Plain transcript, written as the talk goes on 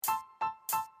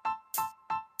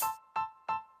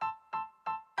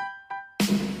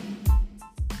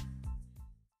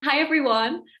Hi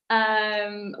everyone.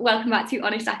 Welcome back to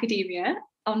Honest Academia.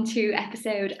 On to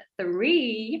episode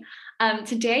 3.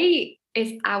 Today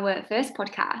is our first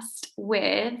podcast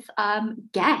with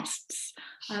guests.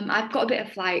 I've got a bit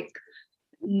of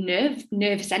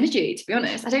nervous energy, to be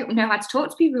honest. I don't know how to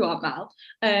talk to people who aren't well.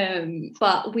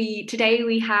 But today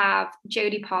we have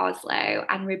Jodie Parslow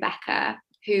and Rebecca,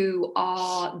 who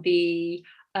are they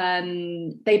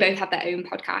both have their own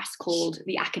podcast called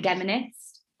The Academinist.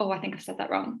 Oh, I think I've said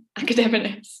that wrong.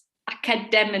 Academinist. I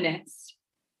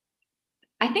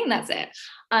think that's it.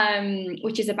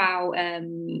 Which is about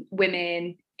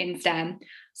women in STEM.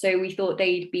 So we thought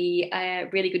they'd be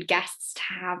really good guests to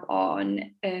have on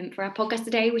for our podcast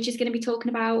today, which is going to be talking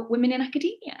about women in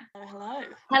academia. Hello.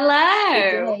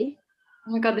 Hello. Oh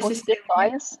my God, this is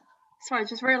bias. Sorry, I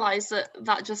just realised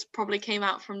that just probably came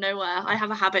out from nowhere. I have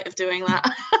a habit of doing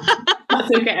that. That's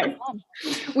okay.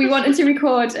 We wanted to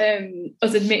record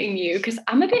us admitting you because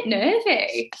I'm a bit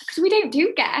nervy because we don't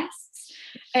do guests.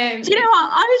 Do you know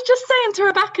what? I was just saying to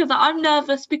Rebecca that I'm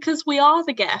nervous because we are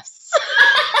the guests.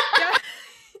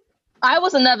 I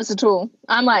wasn't nervous at all.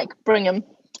 I'm like, bring him.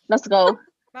 Let's go.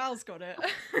 Mal's got it.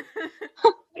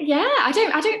 Yeah,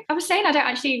 I was saying I don't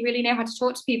actually really know how to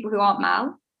talk to people who aren't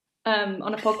Mal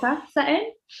on a podcast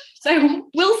setting. So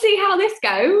we'll see how this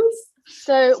goes.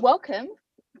 So welcome,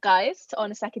 guys, to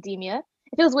Honest Academia.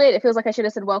 It feels weird. It feels like I should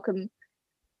have said welcome.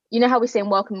 You know how we're saying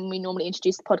welcome when we normally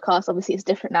introduce the podcast? Obviously, it's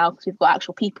different now because we've got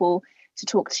actual people to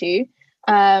talk to.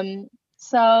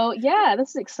 So yeah, this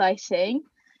is exciting.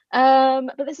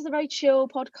 But this is a very chill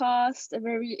podcast.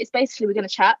 It's basically we're going to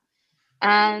chat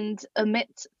and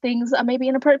omit things that are maybe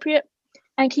inappropriate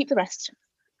and keep the rest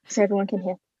so everyone can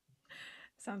hear.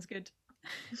 Sounds good.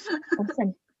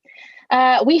 Awesome.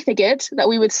 We figured that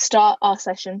we would start our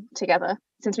session together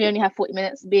since we only have 40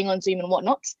 minutes being on Zoom and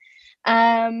whatnot,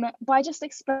 by just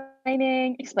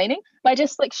explaining, by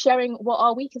just like sharing what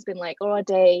our week has been like or our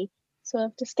day, sort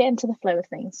of just get into the flow of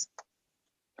things.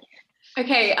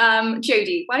 Okay,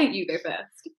 Jodie, why don't you go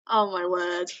first? Oh my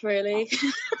word, really?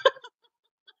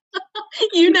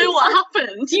 You know what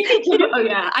happened. Oh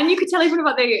yeah, and you could tell everyone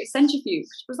about the centrifuge.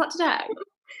 Was that today?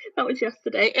 That was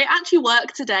yesterday. It actually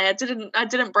worked today. I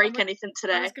didn't break anything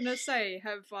today. I was gonna say,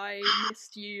 have I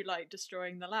missed you like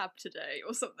destroying the lab today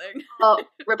or something? Oh,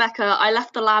 Rebecca, I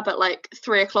left the lab at like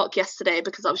 3:00 yesterday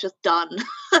because I was just done.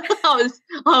 I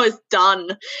was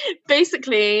done.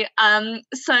 Basically,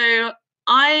 so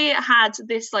I had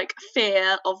this like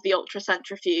fear of the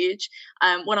ultracentrifuge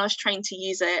when I was trained to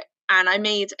use it, and I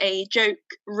made a joke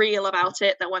reel about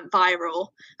it that went viral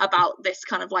about this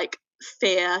kind of like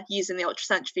fear using the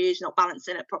ultracentrifuge, not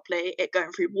balancing it properly, it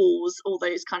going through walls, all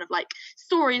those kind of like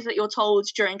stories that you're told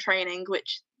during training,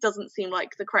 which doesn't seem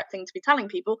like the correct thing to be telling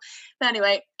people. But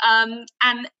anyway, and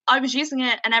I was using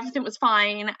it and everything was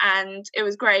fine and it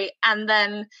was great. And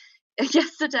then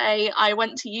yesterday I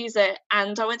went to use it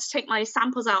and I went to take my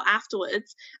samples out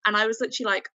afterwards and I was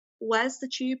literally like, where's the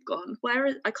tube gone?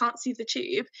 I can't see the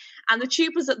tube. And the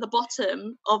tube was at the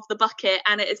bottom of the bucket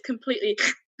and it is completely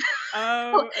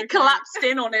collapsed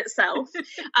in on itself.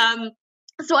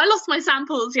 So I lost my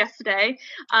samples yesterday,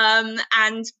 and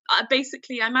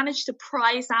basically I managed to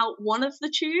prise out one of the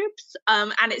tubes,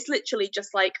 and it's literally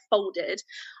just like folded.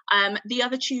 The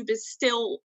other tube is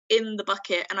still in the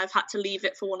bucket and I've had to leave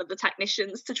it for one of the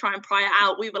technicians to try and pry it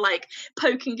out. We were like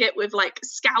poking it with like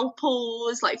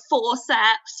scalpels, like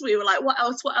forceps. We were like, what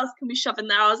else can we shove in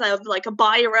there? I was like a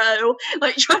biro,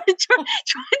 like trying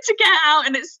to get it out,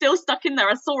 and it's still stuck in there.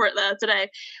 I saw it there today.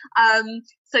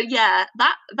 So yeah,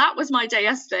 that was my day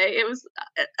yesterday. It was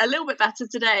a little bit better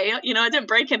today. You know, I didn't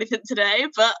break anything today,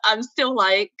 but I'm still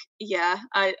like, yeah,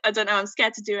 I don't know. I'm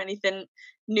scared to do anything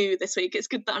new this week. It's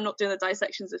good that I'm not doing the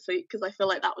dissections this week because I feel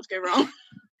like that would go wrong.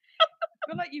 I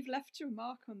feel like you've left your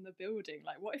mark on the building.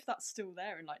 Like, what if that's still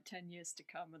there in like 10 years to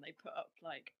come and they put up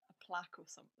like a plaque or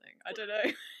something? I don't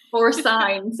know. Or a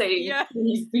sign saying, yeah,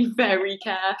 please be very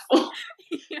careful.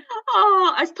 Yeah.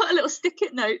 Oh, I've put a little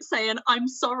stick-it note saying, I'm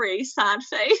sorry, sad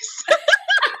face.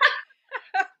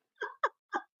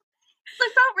 I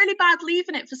felt really bad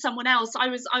leaving it for someone else. I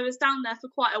was down there for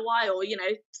quite a while, you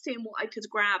know, seeing what I could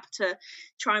grab to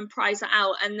try and prize it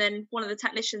out. And then one of the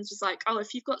technicians was like, oh,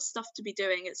 if you've got stuff to be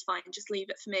doing, it's fine, just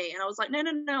leave it for me. And I was like, no,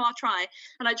 I'll try.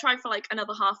 And I tried for like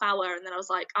another half hour, and then I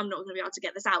was like, I'm not going to be able to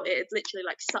get this out. It literally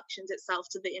like suctions itself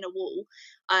to the inner wall.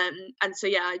 And so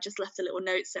yeah, I just left a little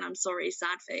note saying, I'm sorry,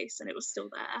 sad face, and it was still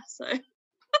there. So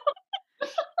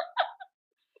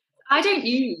I don't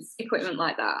use equipment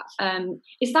like that.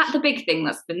 Is that the big thing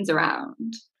that spins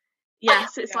around?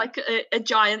 Yes, it's like a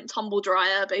giant tumble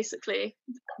dryer, basically.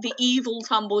 The evil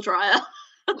tumble dryer.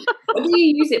 What do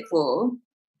you use it for?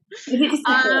 Is it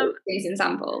just using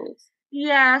samples?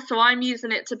 Yeah, so I'm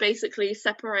using it to basically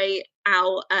separate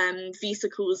out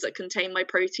vesicles that contain my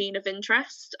protein of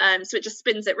interest. So it just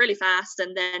spins it really fast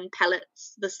and then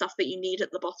pellets the stuff that you need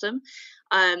at the bottom.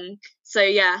 So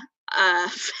yeah,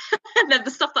 and then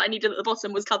the stuff that I needed at the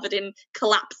bottom was covered in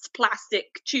collapsed plastic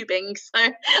tubing. So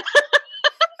that's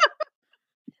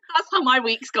how my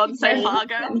week's gone so far,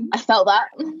 girl. I felt that.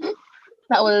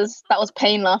 That was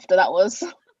pain laughter. That was.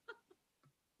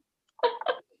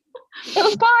 It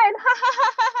was fine.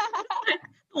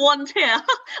 One tear.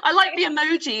 I like the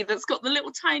emoji that's got the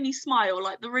little tiny smile,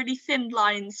 like the really thin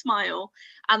line smile,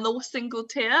 and the single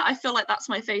tear. I feel like that's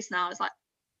my face now. It's like.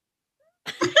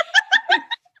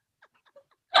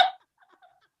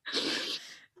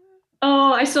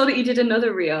 Oh, I saw that you did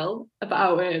another reel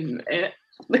about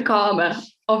the karma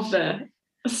of the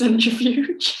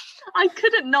centrifuge. I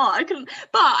couldn't.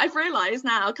 But I've realised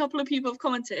now, a couple of people have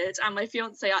commented, and my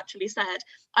fiance actually said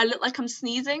I look like I'm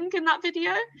sneezing in that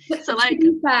video. So, like,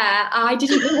 to be fair, I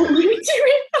didn't know what you were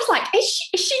doing. I was like, is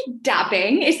she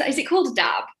dabbing? Is it called a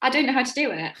dab? I don't know how to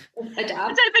do it. A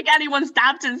dab. I don't think anyone's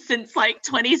dabbed in since like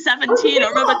 2017. I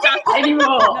remember dabbing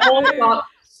anymore. Oh God.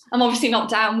 I'm obviously not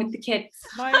down with the kids.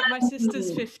 My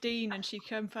sister's 15 and she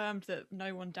confirmed that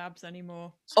no one dabs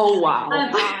anymore. Oh wow.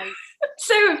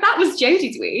 So that was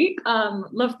Jodie's week.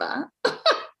 Love that.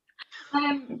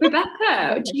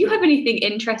 Rebecca, do you have anything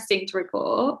interesting to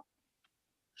report?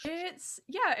 It's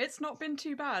not been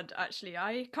too bad actually.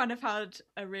 I kind of had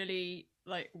a really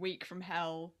week from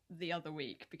hell the other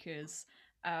week because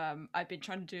I've been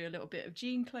trying to do a little bit of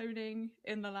gene cloning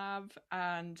in the lab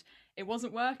and it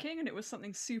wasn't working, and it was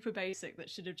something super basic that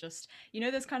should have just,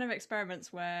 there's kind of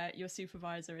experiments where your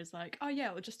supervisor is like, oh yeah,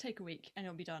 it'll just take a week and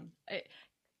it'll be done.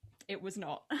 It was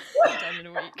not done in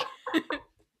a week.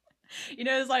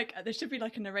 There's there should be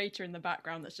a narrator in the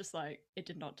background that's just like, it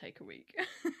did not take a week.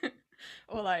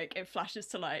 Or it flashes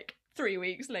to 3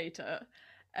 weeks later.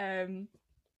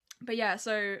 But yeah,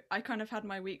 so I kind of had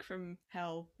my week from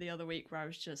hell the other week where I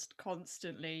was just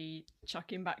constantly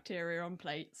chucking bacteria on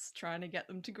plates, trying to get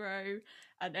them to grow.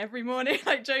 And every morning,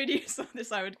 like Jodie saw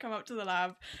this, I would come up to the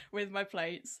lab with my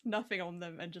plates, nothing on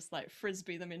them, and just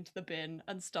frisbee them into the bin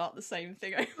and start the same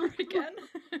thing over again.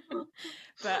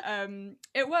 But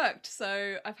it worked.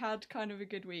 So I've had kind of a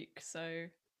good week. So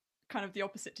kind of the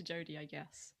opposite to Jodie, I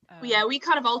guess. Yeah, we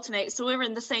kind of alternate, so we're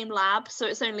in the same lab, so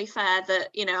it's only fair that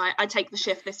I take the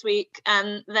shift this week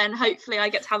and then hopefully I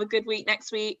get to have a good week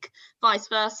next week, vice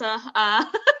versa.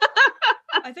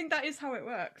 I think that is how it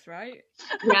works, right?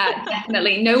 Yeah,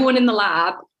 definitely. No one in the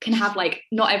lab can have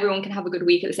not everyone can have a good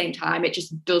week at the same time. It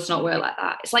just does not work like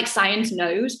that. It's like science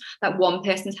knows that one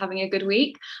person's having a good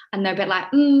week and they're a bit like,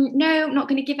 no, I'm not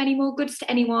going to give any more goods to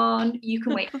anyone. You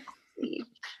can wait.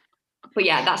 But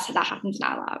yeah, that happens in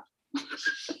our lab.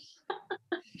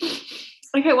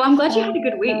 Okay, well, I'm glad you had a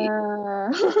good week.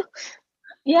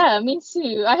 Yeah, me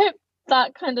too. I hope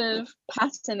that kind of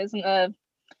pattern isn't a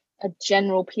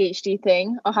general PhD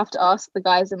thing. I'll have to ask the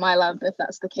guys in my lab if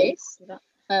that's the case.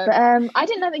 But I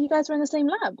didn't know that you guys were in the same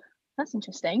lab. That's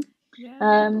interesting.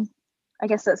 Yeah. I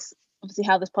guess that's obviously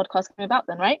how this podcast came about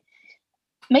then, right?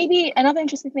 Maybe another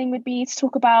interesting thing would be to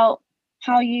talk about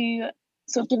how you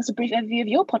sort of give us a brief overview of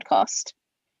your podcast,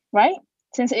 right?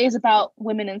 Since it is about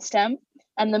women in STEM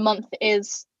and the month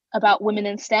is about women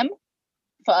in STEM,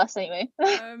 for us anyway.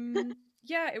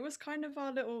 Yeah, it was kind of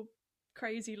our little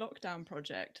crazy lockdown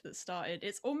project that started.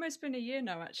 It's almost been a year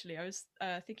now, actually. I was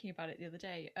thinking about it the other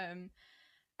day.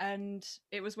 And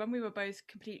it was when we were both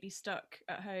completely stuck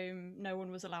at home. No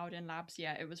one was allowed in labs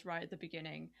yet. It was right at the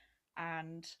beginning.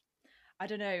 And I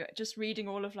don't know, just reading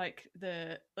all of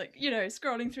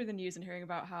scrolling through the news and hearing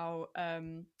about how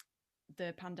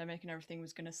the pandemic and everything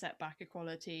was going to set back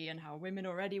equality and how women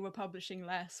already were publishing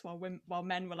less while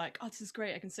men were like, oh, this is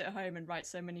great, I can sit at home and write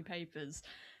so many papers,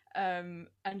 and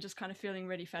just kind of feeling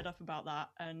really fed up about that.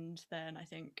 And then I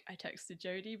think I texted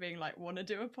Jodie being like, want to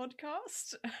do a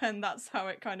podcast? And that's how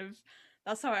it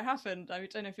happened. I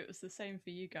don't know if it was the same for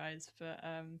you guys, but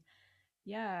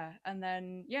yeah. And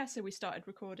then so we started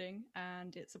recording,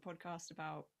 and it's a podcast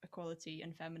about equality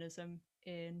and feminism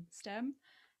in STEM.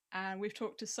 And we've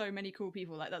talked to so many cool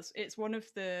people. It's one of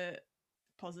the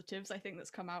positives I think that's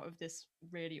come out of this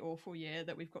really awful year,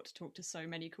 that we've got to talk to so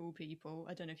many cool people.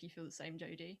 I don't know if you feel the same,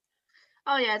 Jodie.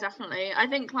 Oh yeah, definitely. I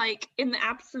think in the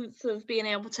absence of being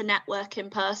able to network in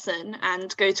person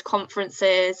and go to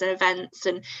conferences and events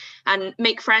and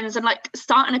make friends, and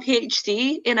starting a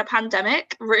PhD in a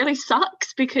pandemic really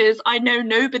sucks because I know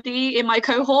nobody in my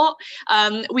cohort.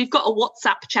 We've got a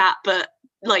WhatsApp chat, but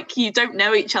like you don't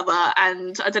know each other,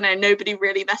 and I don't know, nobody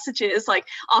really messages. Like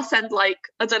I'll send like,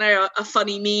 I don't know, a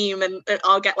funny meme and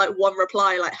I'll get like one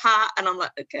reply like ha, and I'm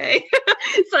like, okay.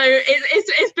 So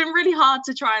it's been really hard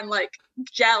to try and like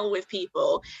gel with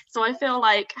people. So I feel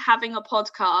like having a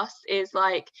podcast is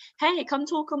like, hey, come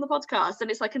talk on the podcast, and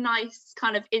it's like a nice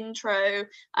kind of intro.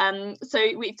 So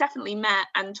we've definitely met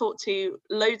and talked to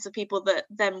loads of people that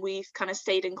then we've kind of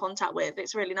stayed in contact with.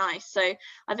 It's really nice. So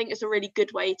I think it's a really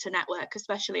good way to network,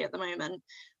 especially at the moment.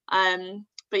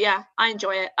 But yeah, I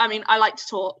enjoy it. I mean, I like to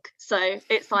talk, so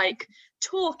it's like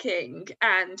talking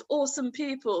and awesome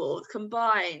people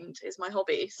combined is my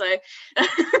hobby. So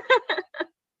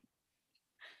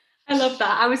I love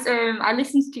that. I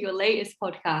listened to your latest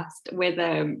podcast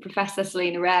with Professor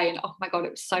Selena Ray, and oh my god,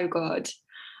 it was so good.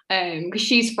 Because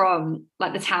she's from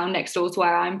like the town next door to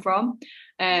where I'm from,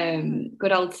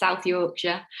 good old South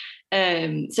Yorkshire.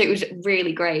 So it was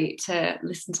really great to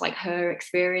listen to like her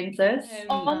experiences.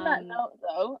 On that note,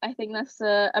 though, I think that's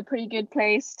a pretty good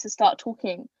place to start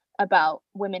talking about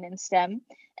women in STEM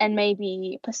and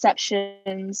maybe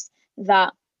perceptions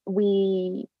that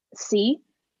we see,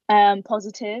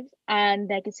 positive and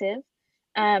negative,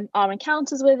 our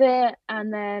encounters with it,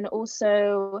 and then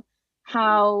also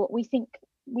how we think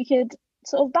we could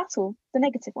sort of battle the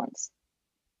negative ones.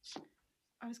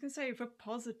 I was going to say, for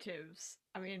positives,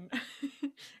 I mean,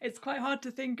 it's quite hard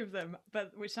to think of them,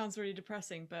 but which sounds really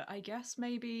depressing. But I guess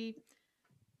maybe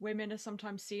women are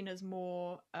sometimes seen as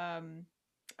more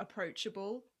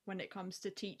approachable when it comes to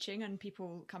teaching, and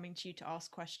people coming to you to ask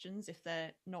questions if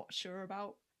they're not sure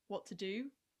about what to do,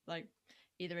 like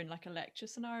either in like a lecture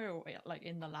scenario or like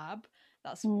in the lab.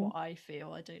 That's what I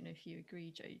feel. I don't know if you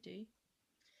agree, Jodie.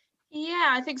 Yeah,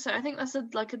 I think so. I think that's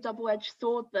like a double-edged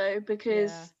sword though,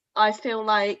 because I feel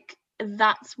like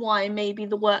that's why maybe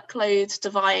the workload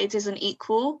divide isn't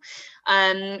equal,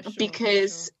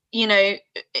 because you know,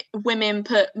 women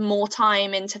put more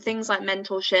time into things like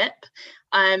mentorship,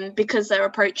 because they're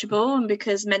approachable, and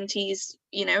because mentees,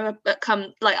 you know,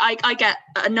 come, like I get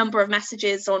a number of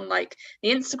messages on like the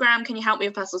Instagram, can you help me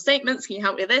with personal statements, can you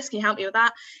help me with this, can you help me with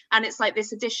that, and it's like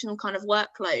this additional kind of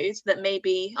workload that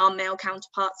maybe our male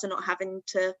counterparts are not having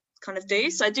to kind of do.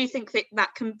 So I do think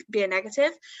that can be a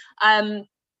negative,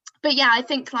 but yeah, I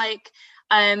think like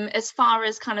as far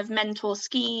as kind of mentor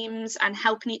schemes and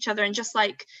helping each other, and just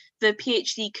like the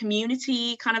PhD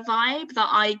community kind of vibe that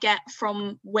I get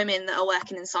from women that are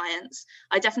working in science,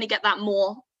 I definitely get that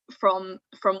more from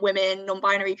women,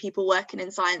 non-binary people working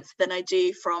in science than I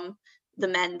do from the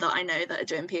men that I know that are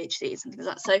doing PhDs and things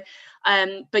like that. So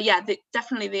but yeah,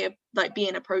 definitely the like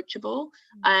being approachable,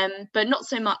 but not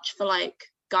so much for like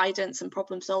guidance and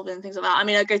problem solving and things like that. I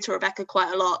mean, I go to Rebecca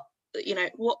quite a lot. You know,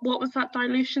 what was that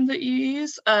dilution that you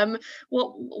use?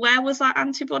 Where was that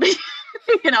antibody?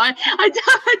 You know, I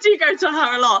do go to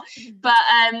her a lot, but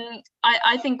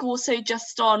I think also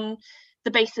just on the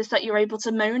basis that you're able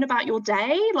to moan about your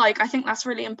day, like I think that's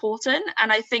really important.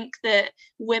 And I think that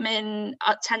women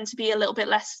tend to be a little bit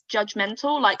less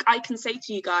judgmental. Like I can say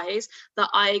to you guys that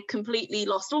I completely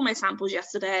lost all my samples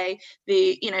yesterday,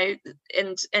 you know,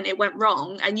 and it went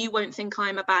wrong, and you won't think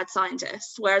I'm a bad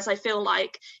scientist. Whereas I feel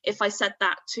like if I said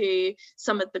that to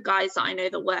some of the guys that I know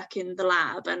that work in the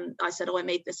lab, and I said, oh, I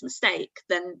made this mistake,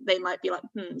 then they might be like,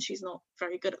 she's not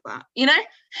very good at that, you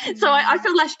know. So I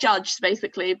feel less judged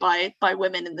basically by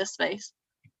women in this space.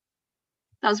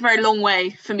 That was a very long way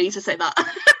for me to say that.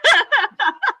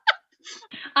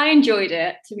 I enjoyed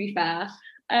it, to be fair.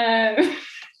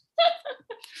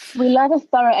 We love a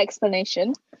thorough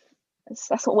explanation.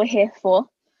 That's what we're here for.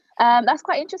 That's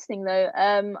quite interesting though.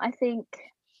 I think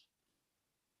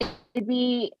it'd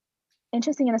be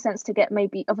interesting in a sense to get,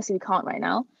 maybe, obviously we can't right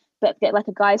now, but get like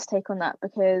a guy's take on that,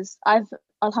 because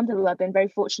alhamdulillah, been very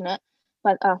fortunate,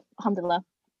 but alhamdulillah,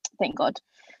 thank God,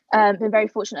 been very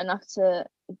fortunate enough to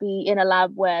be in a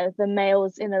lab where the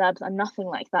males in the labs are nothing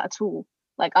like that at all.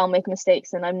 Like I'll make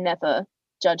mistakes and I'm never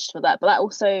judged for that, but that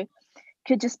also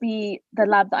could just be the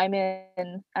lab that I'm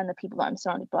in and the people that I'm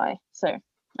surrounded by. So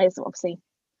it's obviously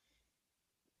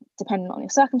dependent on your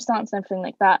circumstance and everything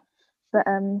like that, but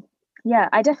yeah,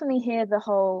 I definitely hear the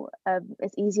whole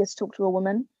it's easier to talk to a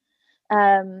woman,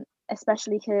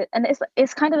 especially here, and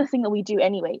it's kind of a thing that we do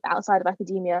anyway outside of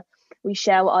academia. We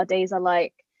share what our days are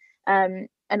like, and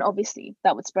obviously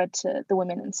that would spread to the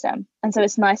women in STEM, and so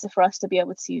it's nicer for us to be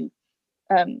able to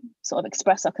sort of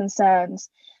express our concerns,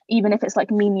 even if it's like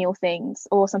menial things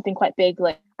or something quite big.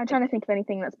 Like I'm trying to think of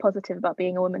anything that's positive about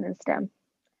being a woman in STEM,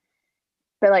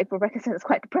 but like Rebecca said, it's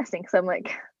quite depressing, so I'm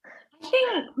like, I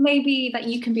think maybe that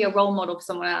you can be a role model for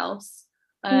someone else.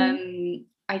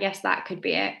 I guess that could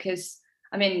be it, because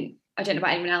I mean, I don't know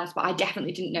about anyone else, but I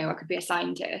definitely didn't know I could be a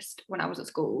scientist when I was at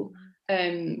school.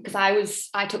 Because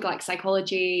I took like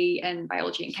psychology and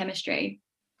biology and chemistry,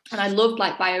 and I loved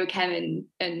like biochem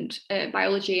and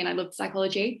biology, and I loved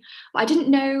psychology, but I didn't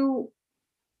know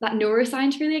that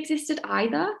neuroscience really existed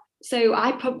either. So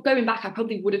going back, I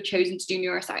probably would have chosen to do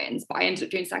neuroscience, but I ended up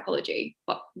doing psychology,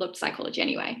 but loved psychology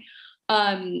anyway.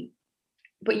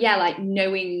 But yeah, like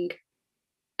knowing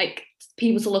like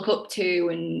people to look up to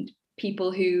and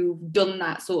people who've done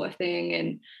that sort of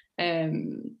thing,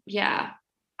 and yeah,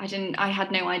 I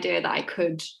had no idea that I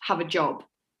could have a job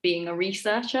being a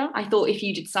researcher. I thought if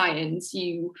you did science,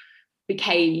 you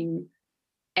became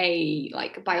a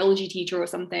like biology teacher or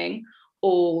something,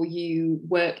 or you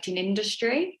worked in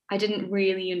industry. I didn't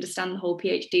really understand the whole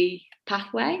PhD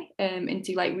pathway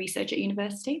into like research at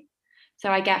university. So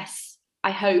I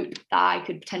hope that I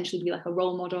could potentially be like a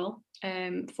role model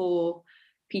for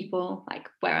people like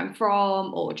where I'm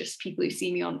from, or just people who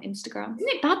see me on Instagram. Isn't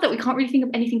it bad that we can't really think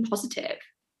of anything positive?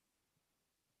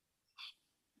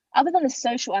 Other than the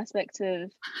social aspect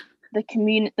of the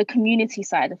community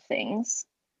side of things,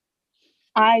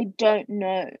 I don't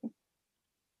know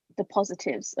the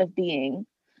positives of being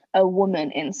a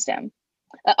woman in STEM,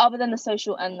 other than the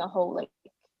social and the whole like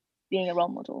being a role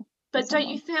model. But don't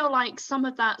you feel like some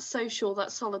of that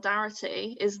that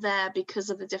solidarity is there because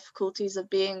of the difficulties of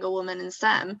being a woman in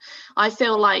STEM? I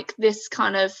feel like this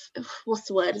kind of, what's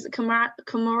the word? Is it camaraderie,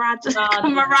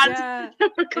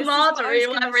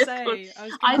 whatever it's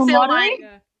called. I feel like,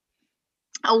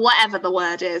 or whatever the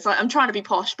word is. I'm trying to be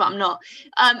posh, but I'm not.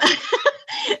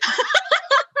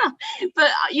 But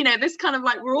you know, this kind of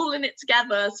like we're all in it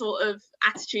together sort of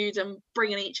attitude and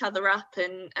bringing each other up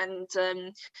and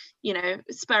you know,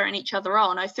 spurring each other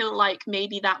on. I feel like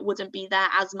maybe that wouldn't be there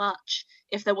as much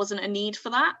if there wasn't a need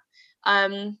for that.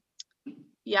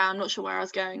 Yeah, I'm not sure where I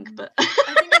was going, but I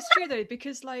think it's true though,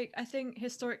 because like I think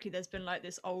historically there's been like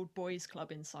this old boys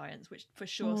club in science, which for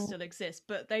sure still exists,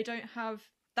 but they don't have,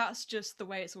 that's just the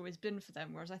way it's always been for them.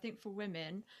 Whereas I think for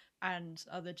women and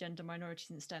other gender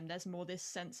minorities in STEM, there's more this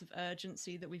sense of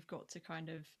urgency that we've got to kind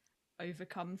of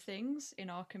overcome things in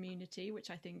our community,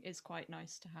 which I think is quite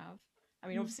nice to have. I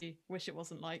mean, obviously wish it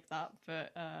wasn't like that,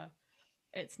 but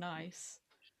it's nice.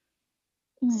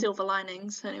 Silver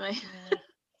linings anyway.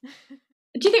 Yeah.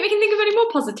 Do you think we can think of any more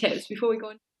positives before we go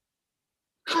on?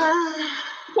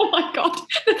 Oh my god,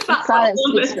 silence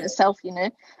speaks for itself, you know.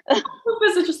 Are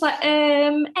just like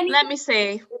let me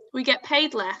see. We get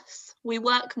paid less, we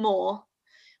work more,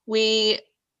 we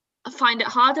find it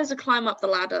harder to climb up the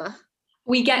ladder,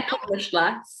 we get published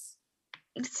less.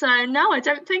 So no, I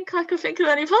don't think I can think of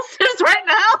any positives right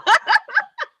now.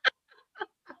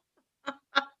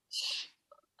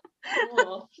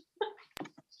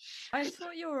 I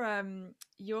thought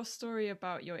your story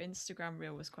about your Instagram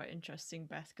reel was quite interesting,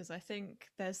 Beth, because I think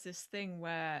there's this thing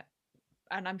where,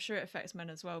 and I'm sure it affects men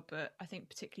as well, but I think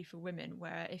particularly for women,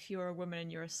 where if you're a woman and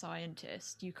you're a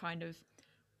scientist, you kind of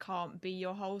can't be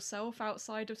your whole self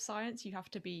outside of science. You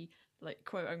have to be like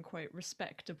quote unquote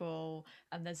respectable,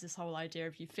 and there's this whole idea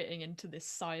of you fitting into this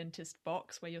scientist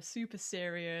box where you're super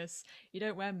serious, you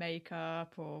don't wear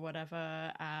makeup or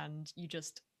whatever, and you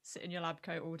just sit in your lab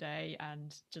coat all day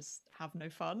and just have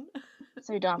no fun.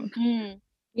 So dumb.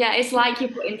 Yeah, it's like you're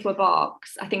put into a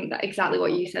box. I think that exactly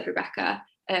what you said, Rebecca.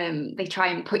 They try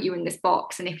and put you in this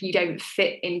box, and if you don't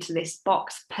fit into this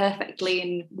box perfectly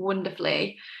and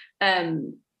wonderfully,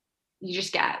 you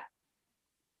just get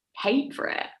hate for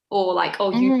it, or like,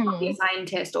 oh, you can't be a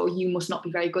scientist, or you must not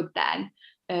be very good then.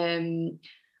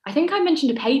 I think I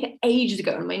mentioned a paper ages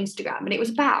ago on my Instagram, and it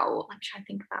was about, let me try and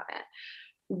think about it.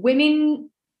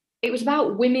 It was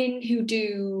about women who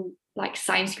do like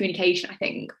science communication, I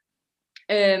think,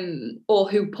 or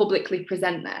who publicly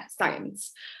present their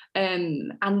science.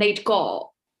 And they'd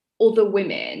got other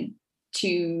women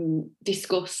to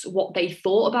discuss what they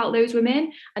thought about those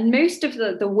women. And most of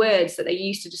the words that they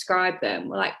used to describe them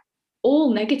were like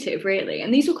all negative, really.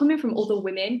 And these were coming from other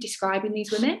women describing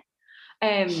these women,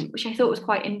 which I thought was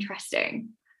quite interesting.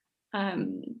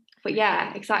 But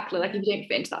yeah, exactly. Like if you don't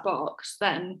fit into that box,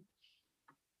 then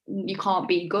you can't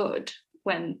be good,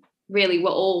 when really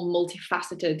we're all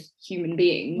multifaceted human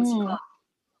beings.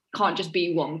 Can't just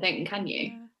be one thing, can you?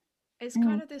 Yeah. It's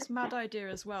kind of this mad idea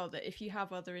as well that if you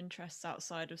have other interests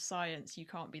outside of science, you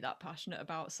can't be that passionate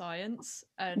about science.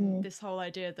 And this whole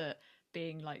idea that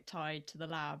being like tied to the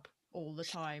lab all the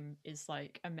time is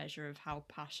like a measure of how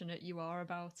passionate you are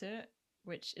about it,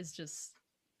 which is just,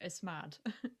 it's mad.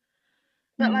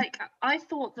 But like I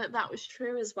thought that was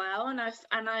true as well, and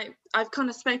I've kind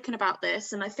of spoken about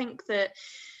this, and I think that,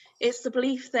 it's the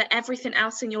belief that everything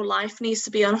else in your life needs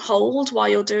to be on hold while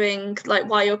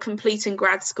you're completing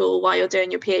grad school, while you're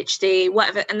doing your PhD,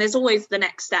 whatever. And there's always the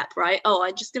next step, right? Oh,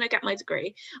 I'm just going to get my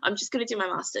degree. I'm just going to do my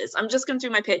master's. I'm just going to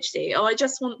do my PhD. Oh, I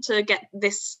just want to get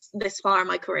this far in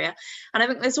my career. And I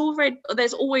think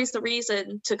there's always the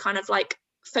reason to kind of like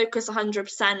focus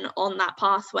 100% on that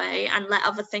pathway and let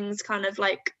other things kind of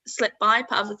like slip by,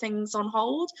 put other things on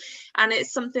hold. And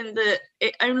it's something that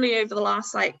it only over the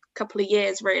last like couple of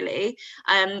years really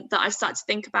that I've started to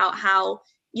think about how,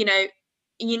 you know,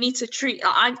 you need to treat,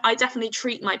 I definitely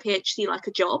treat my PhD like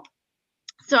a job.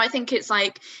 So I think it's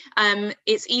like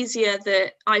it's easier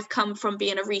that I've come from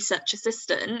being a research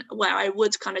assistant where I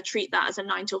would kind of treat that as a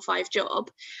 9 to 5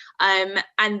 job,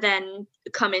 and then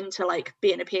come into like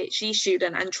being a PhD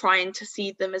student and trying to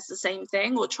see them as the same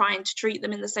thing or trying to treat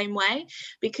them in the same way.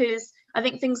 Because I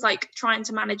think things like trying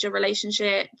to manage a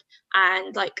relationship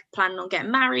and like planning on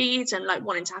getting married and like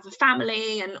wanting to have a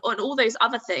family and all those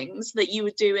other things that you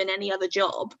would do in any other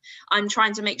job, I'm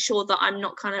trying to make sure that I'm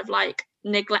not kind of like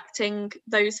neglecting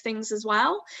those things as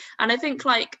well. And I think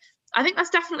that's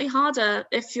definitely harder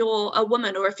if you're a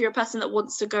woman or if you're a person that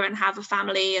wants to go and have a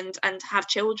family and have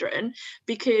children,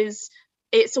 because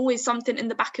it's always something in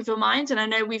the back of your mind. And I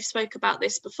know we've spoke about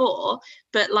this before,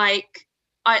 but like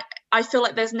I feel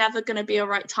like there's never going to be a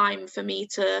right time for me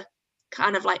to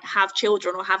kind of like have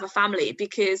children or have a family,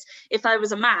 because if I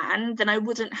was a man, then I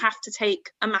wouldn't have to take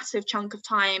a massive chunk of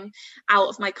time out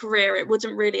of my career. It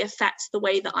wouldn't really affect the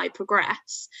way that I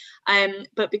progress.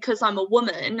 But because I'm a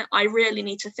woman, I really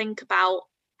need to think about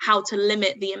how to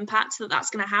limit the impact that's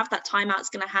going to have, that time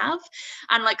out's going to have.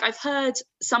 And like I've heard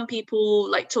some people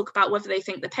like talk about whether they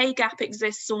think the pay gap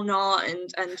exists or not,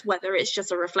 and whether it's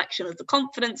just a reflection of the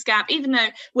confidence gap, even though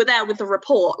we're there with the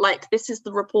report. Like, this is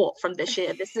the report from this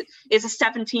year. This is a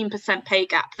 17% pay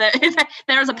gap. There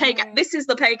is a pay gap. This is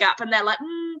the pay gap. And they're like,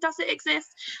 does it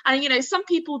exist? And, you know, some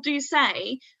people do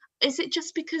say, is it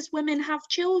just because women have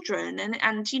children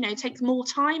and you know, take more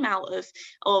time out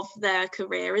of their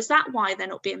career? Is that why they're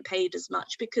not being paid as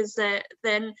much? Because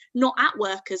they're not at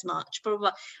work as much, blah, blah,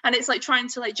 blah. And it's like trying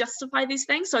to like justify these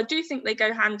things. So I do think they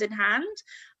go hand in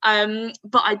hand.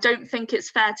 But I don't think it's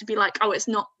fair to be like, oh, it's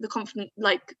not the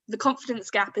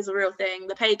confidence gap is a real thing,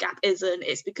 the pay gap isn't,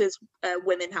 it's because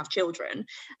women have children.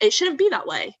 It shouldn't be that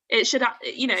way. It should,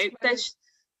 you know, there's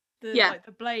like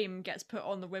the blame gets put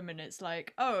on the women. It's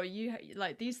like, oh, you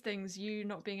like these things, you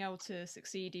not being able to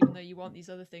succeed even though you want these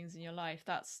other things in your life,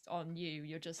 that's on you.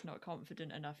 You're just not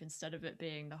confident enough, instead of it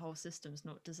being the whole system's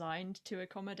not designed to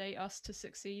accommodate us to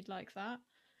succeed like that.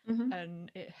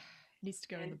 And it needs to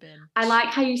go in the bin. I like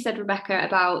how you said, Rebecca,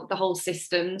 about the whole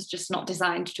system's just not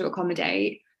designed to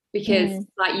accommodate, because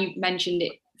like you mentioned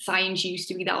it, science used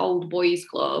to be that old boys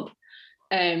club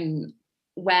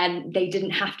when they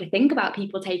didn't have to think about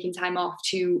people taking time off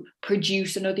to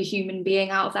produce another human being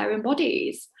out of their own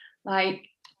bodies. Like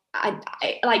I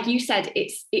like you said,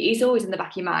 it is always in the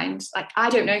back of your mind. Like, I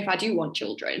don't know if I do want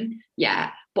children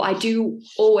yet, but I do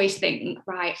always think,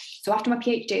 right, so after my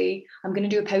PhD, I'm going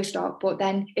to do a postdoc, but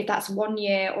then if that's 1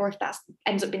 year or if that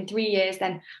ends up being 3 years,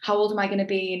 then how old am I going to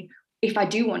be? And if I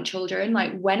do want children,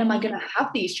 like, when am I going to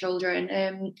have these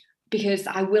children? Because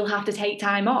I will have to take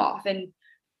time off. And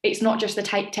it's not just the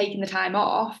taking the time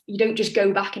off. You don't just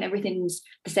go back and everything's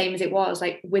the same as it was.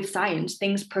 Like, with science,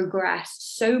 things progress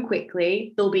so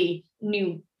quickly. There'll be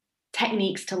new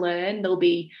techniques to learn. There'll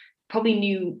be probably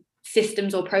new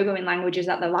systems or programming languages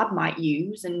that the lab might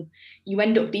use. And you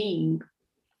end up being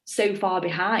so far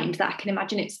behind that I can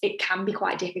imagine it can be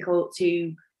quite difficult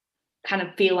to kind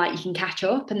of feel like you can catch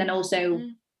up. And then also,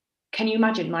 can you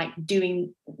imagine like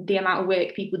doing the amount of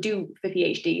work people do for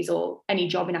PhDs or any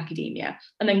job in academia,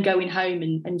 and then going home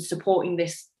and supporting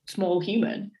this small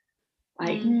human?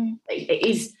 Like,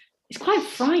 it's quite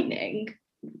frightening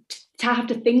to have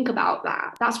to think about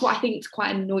that. That's what I think is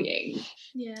quite annoying.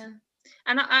 Yeah.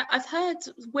 And I've heard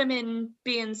women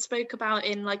being spoke about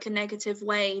in like a negative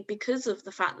way because of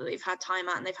the fact that they've had time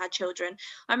out and they've had children.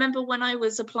 I remember when I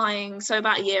was applying, so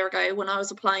about a year ago, when I was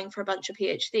applying for a bunch of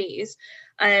PhDs,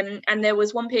 and there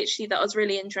was one PhD that I was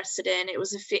really interested in. It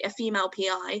was a female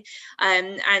PI,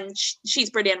 and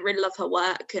she's brilliant, really love her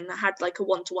work, and I had like a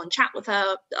one-to-one chat with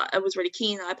her. I was really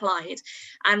keen, I applied,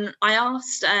 and I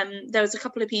asked, there was a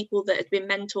couple of people that had been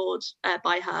mentored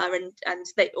by her, and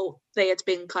they had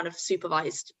been kind of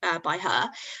supervised by her,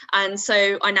 and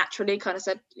so I naturally kind of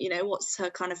said, you know, what's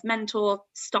her kind of mentor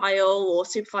style or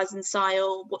supervising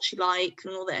style, what's she like,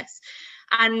 and all this.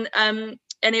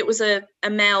 And it was a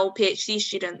male PhD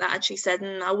student that actually said,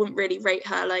 I wouldn't really rate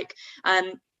her like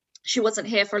she wasn't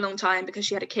here for a long time because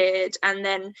she had a kid, and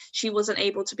then she wasn't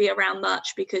able to be around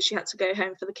much because she had to go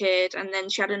home for the kid, and then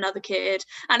she had another kid.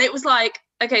 And it was like,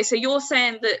 okay, so you're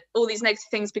saying that all these negative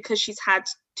things because she's had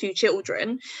 2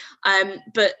 children,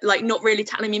 but like not really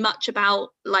telling me much about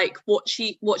like what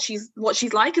she's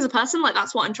like as a person. Like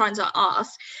that's what I'm trying to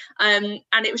ask. And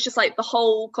it was just like the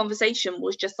whole conversation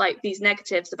was just like these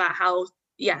negatives about how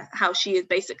she is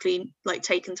basically like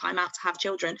taken time out to have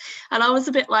children. And I was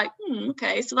a bit like,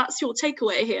 okay, so that's your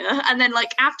takeaway here. And then like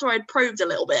after I'd probed a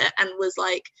little bit and was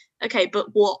like, okay, but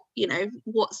what, you know,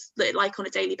 what's it like on a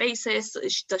daily basis?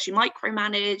 Does she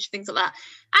micromanage, things like that?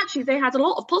 Actually, they had a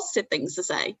lot of positive things to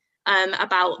say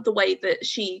about the way that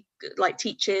she like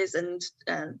teaches and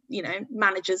you know,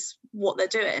 manages what they're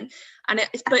doing. And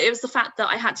but it was the fact that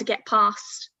I had to get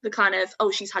past the kind of,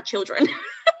 oh, she's had children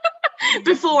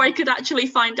before I could actually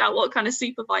find out what kind of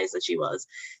supervisor she was.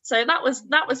 So that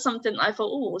was something that I thought,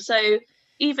 oh, so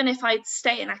even if I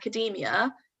stay in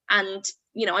academia and,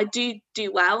 you know, I do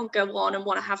well and go on and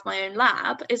want to have my own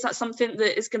lab, is that something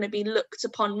that is going to be looked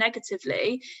upon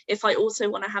negatively if I also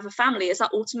want to have a family? Is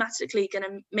that automatically going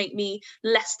to make me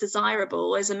less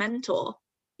desirable as a mentor,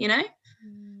 you know?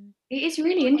 It is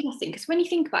really interesting because when you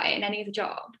think about it in any other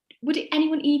job, would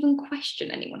anyone even question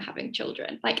anyone having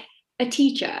children? Like a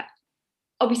teacher,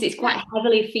 obviously it's quite a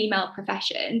heavily female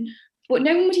profession, but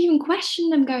no one would even question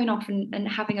them going off and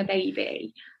having a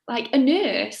baby. Like a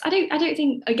nurse, I don't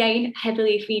think, again,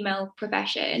 heavily female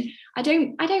profession, I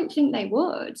don't think they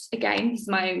would. Again, this is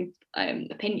my own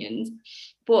opinions,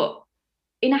 but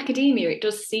in academia it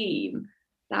does seem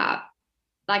that,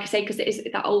 like I say, because it is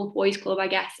that old boys club, I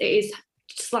guess it is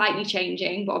slightly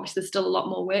changing, but obviously there's still a lot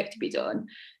more work to be done.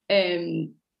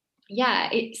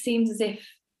 It seems as if,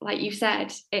 like you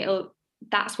said,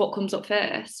 that's what comes up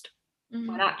first,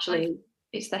 when actually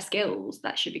it's their skills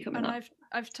that should be coming up.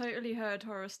 I've totally heard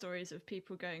horror stories of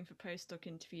people going for postdoc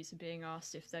interviews and being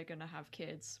asked if they're going to have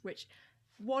kids, which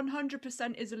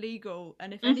 100% is illegal.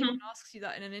 And if anyone asks you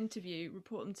that in an interview,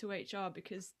 report them to HR,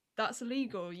 because that's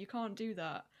illegal. You can't do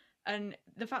that. And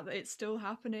the fact that it's still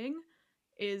happening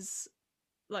is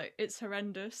like, it's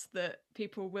horrendous that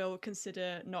people will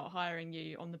consider not hiring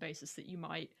you on the basis that you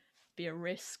might be a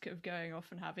risk of going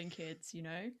off and having kids, you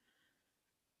know?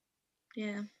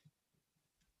 Yeah.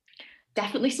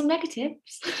 Definitely some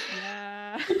negatives.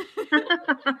 Yeah.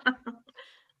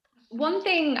 One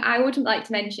thing I would like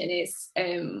to mention is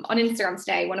on Instagram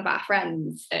today, one of our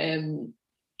friends,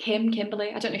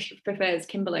 Kimberly, I don't know if she prefers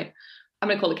Kimberly, I'm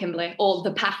going to call it Kimberly, or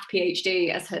the Path PhD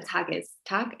as her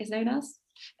tag is known as.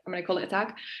 I'm going to call it a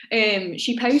tag.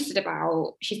 She posted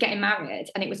about, she's getting married,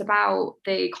 and it was about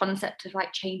the concept of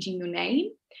like changing your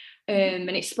name. And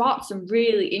it sparked some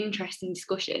really interesting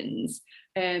discussions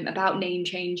about name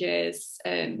changes,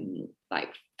 like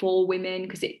for women,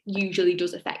 because it usually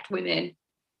does affect women,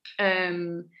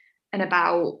 and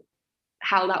about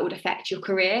how that would affect your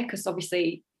career, because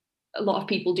obviously a lot of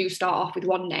people do start off with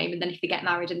one name, and then if they get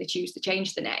married and they choose to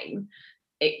change the name,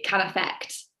 it can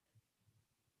affect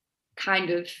kind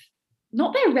of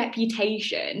not their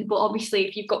reputation, but obviously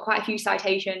if you've got quite a few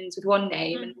citations with one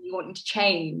name and you want them to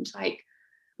change, like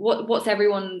what's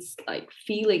everyone's like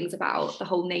feelings about the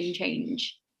whole name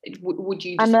change? Would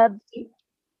you I'm a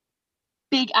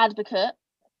big advocate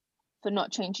for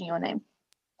not changing your name,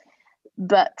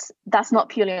 but that's not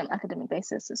purely on an academic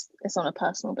basis, it's on a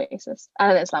personal basis.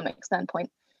 At an Islamic standpoint,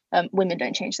 women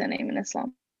don't change their name in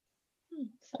Islam.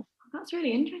 So that's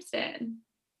really interesting.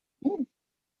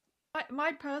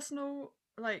 My personal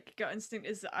like gut instinct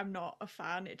is that I'm not a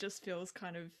fan. It just feels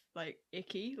kind of like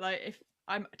icky. Like, if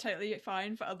I'm totally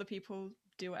fine for other people,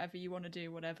 do whatever you want to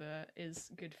do, whatever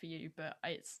is good for you, but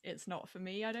it's not for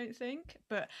me, I don't think.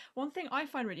 But one thing I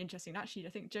find really interesting, actually, I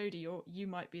think Jodie, you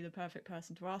might be the perfect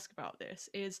person to ask about this,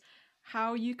 is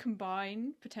how you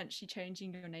combine potentially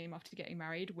changing your name after getting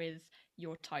married with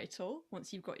your title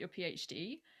once you've got your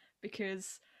PhD.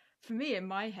 Because for me, in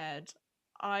my head,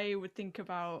 I would think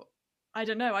about, I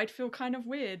don't know, I'd feel kind of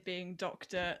weird being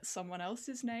Dr. someone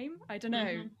else's name. I don't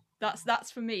know.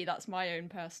 That's for me, that's my own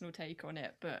personal take on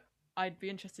it, but I'd be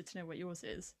interested to know what yours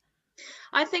is.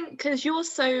 I think because you're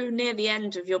so near the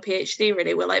end of your PhD,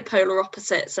 really, we're like polar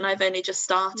opposites, and I've only just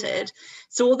started.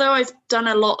 So although I've done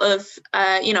a lot of,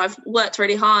 I've worked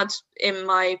really hard in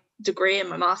my degree and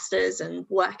my master's and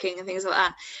working and things like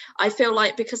that, I feel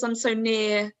like because I'm so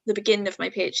near the beginning of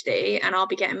my PhD and I'll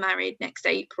be getting married next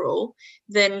April,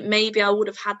 then maybe I would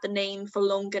have had the name for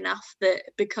long enough that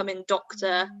becoming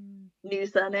doctor new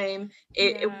surname,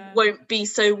 it won't be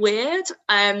so weird,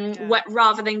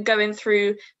 rather than going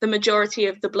through the majority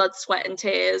of the blood, sweat and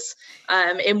tears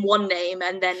in one name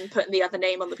and then putting the other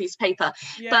name on the piece of paper.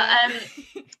 But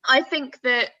I think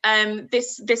that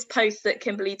this post that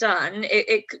Kimberly done,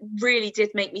 it really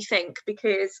did make me think,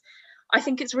 because I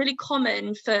think it's really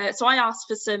common so I asked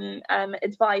for some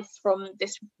advice from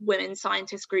this women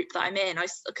scientist group that I'm in,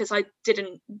 because I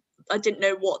didn't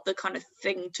know what the kind of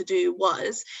thing to do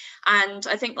was, and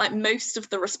I think like most of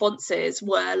the responses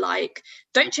were like,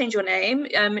 don't change your name,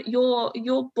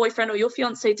 your boyfriend or your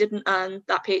fiance didn't earn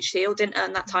that PhD or didn't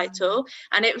earn that title,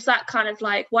 and it was that kind of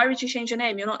like, why would you change your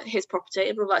name, you're not his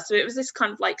property, blah, blah, blah. So it was this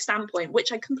kind of like standpoint,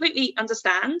 which I completely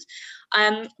understand,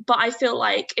 but I feel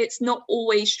like it's not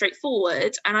always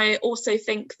straightforward, and I also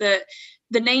think that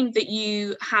the name that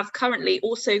you have currently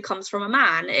also comes from a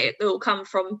man. It will come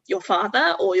from your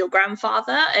father or your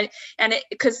grandfather, and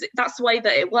because that's the way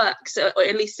that it works, or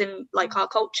at least in like our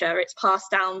culture, it's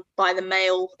passed down by the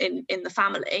male in the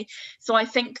family. So I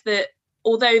think that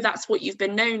although that's what you've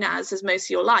been known as most of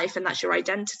your life and that's your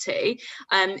identity,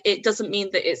 it doesn't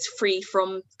mean that it's free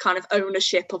from kind of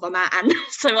ownership of a man.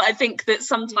 So I think that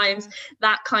sometimes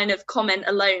that kind of comment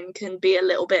alone can be a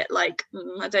little bit like,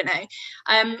 I don't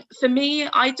know. For me,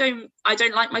 I don't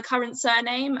like my current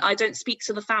surname. I don't speak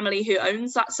to the family who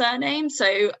owns that surname,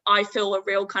 so I feel a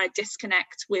real kind of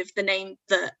disconnect with the name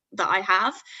that I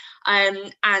have,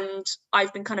 and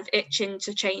I've been kind of itching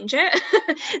to change it.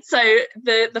 So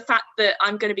the fact that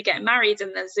I'm going to be getting married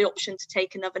and there's the option to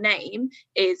take another name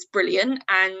is brilliant,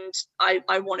 and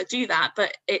I want to do that,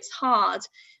 but it's hard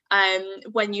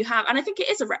when you have, and I think it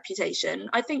is a reputation.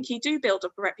 I think you do build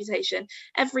up a reputation.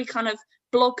 Every kind of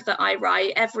blog that I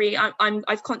write,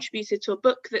 I've contributed to a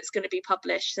book that's going to be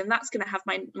published, and that's going to have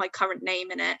my current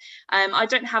name in it. I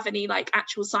don't have any like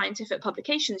actual scientific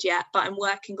publications yet, but I'm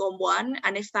working on one,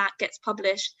 and if that gets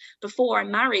published before I'm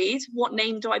married, what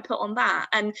name do I put on that?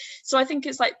 And so I think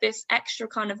it's like this extra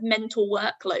kind of mental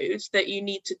workload that you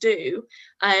need to do,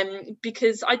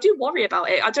 because I do worry about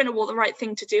it. I don't know what the right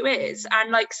thing to do is,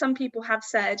 and like some people have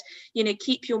said, you know,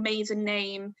 keep your maiden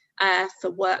name for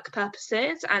work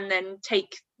purposes, and then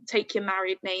take your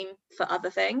married name for other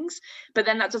things. But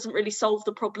then that doesn't really solve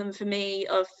the problem for me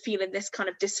of feeling this kind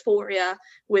of dysphoria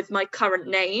with my current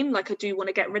name. Like I do want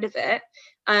to get rid of it.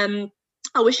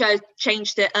 I wish I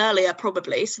changed it earlier,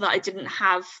 probably, so that I didn't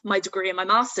have my degree and my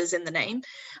master's in the name.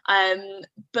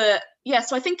 But yeah,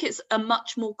 so I think it's a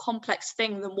much more complex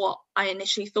thing than what I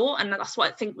initially thought. And that's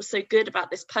what I think was so good about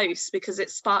this post, because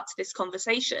it sparked this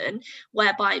conversation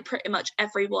whereby pretty much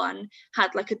everyone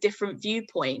had like a different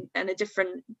viewpoint and a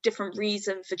different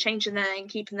reason for changing their name,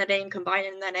 keeping their name,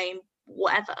 combining their name,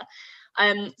 whatever.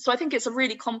 So I think it's a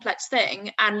really complex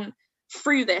thing. And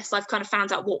through this, I've kind of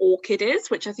found out what ORCID is,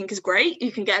 which I think is great.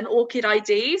 You can get an ORCID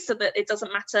ID so that it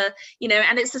doesn't matter, you know,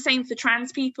 and it's the same for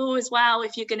trans people as well.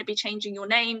 If you're going to be changing your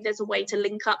name, there's a way to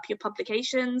link up your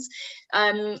publications.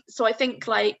 So I think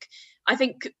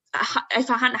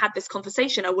if I hadn't had this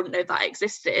conversation, I wouldn't know that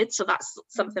existed. So that's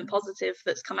something positive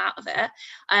that's come out of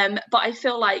it. But I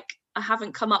feel like I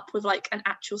haven't come up with like an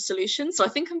actual solution. So I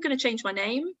think I'm going to change my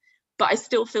name, but I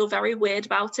still feel very weird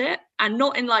about it, and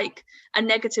not in like a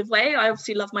negative way. I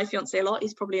obviously love my fiance a lot.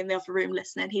 He's probably in the other room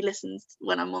listening. He listens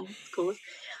when I'm on calls.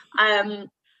 And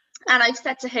I've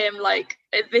said to him, like,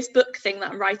 this book thing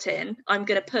that I'm writing, I'm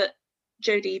going to put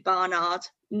Jodie Barnard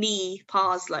Nee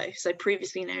Parslow, so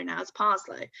previously known as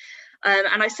Parslow.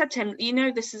 And I said to him, you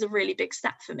know, this is a really big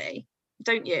step for me,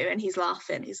 don't you? And he's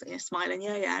laughing, he's smiling,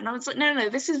 yeah. And I was like, no,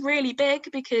 this is really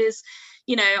big, because,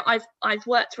 you know, I've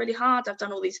worked really hard, I've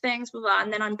done all these things, blah, blah,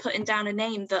 and then I'm putting down a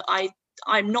name that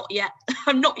I'm not yet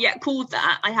called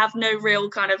that. I have no real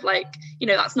kind of like, you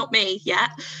know, that's not me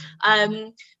yet.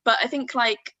 But I think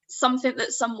like something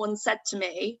that someone said to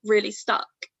me really stuck.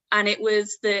 And it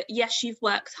was that, yes, you've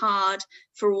worked hard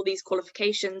for all these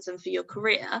qualifications and for your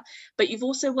career, but you've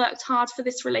also worked hard for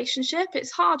this relationship.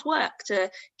 It's hard work to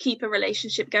keep a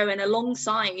relationship going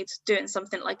alongside doing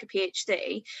something like a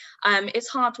PhD. It's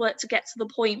hard work to get to the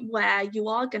point where you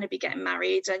are going to be getting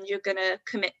married and you're going to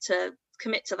commit to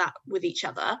that with each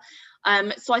other.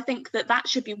 So I think that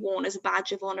should be worn as a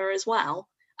badge of honor as well.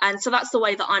 And so that's the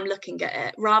way that I'm looking at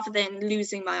it, rather than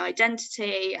losing my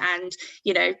identity and,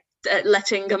 you know,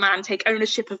 letting a man take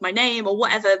ownership of my name or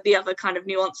whatever the other kind of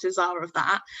nuances are of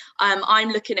that. I'm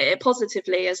looking at it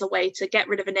positively as a way to get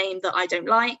rid of a name that I don't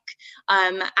like,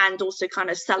 and also kind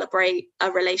of celebrate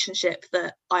a relationship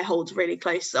that I hold really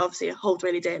close, obviously I hold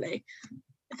really dearly.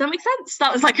 Does that make sense?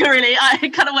 That was like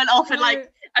I kind of went off in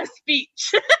like a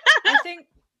speech.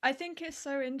 I think it's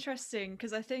so interesting,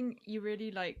 because I think you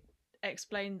really like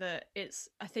explain that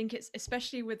I think it's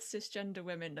especially with cisgender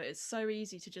women that it's so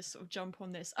easy to just sort of jump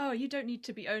on this, oh, you don't need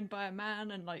to be owned by a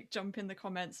man, and like jump in the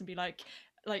comments and be like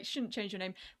shouldn't change your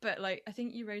name. But like I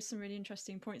think you raised some really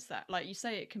interesting points, that like you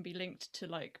say it can be linked to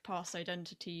like past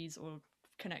identities or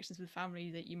connections with family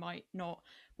that you might not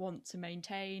want to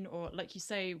maintain, or like you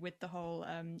say with the whole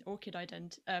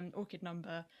orchid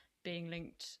number being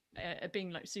linked,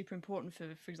 being like super important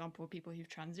for example people who've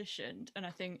transitioned. And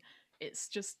I think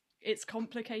it's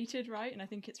complicated, right? And I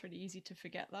think it's really easy to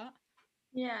forget that.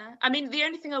 Yeah, I mean, the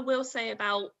only thing I will say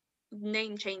about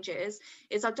name changes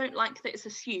is I don't like that it's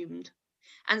assumed.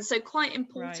 And so quite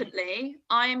importantly,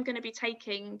 I am going to be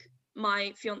taking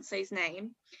my fiance's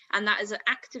name, and that is an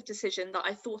active decision that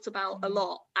I thought about a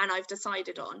lot and I've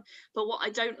decided on. But what I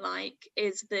don't like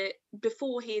is that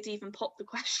before he had even popped the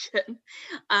question,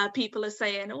 people are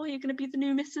saying, oh, you're going to be the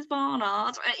new Mrs.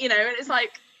 Barnard, you know, and it's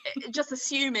like just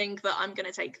assuming that I'm going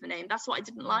to take the name. That's what I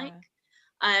didn't like.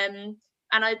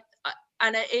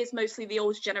 And it is mostly the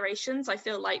older generations. I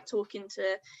feel like talking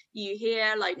to you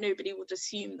here, like nobody would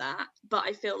assume that, but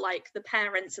I feel like the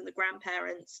parents and the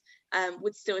grandparents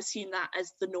would still assume that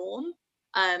as the norm.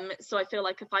 So I feel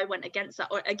like if I went against that,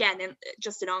 or again,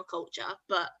 just in our culture,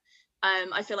 but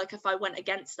I feel like if I went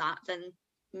against that, then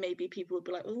maybe people would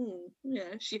be like, oh,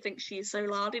 yeah, she thinks she's so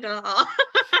la-di-da.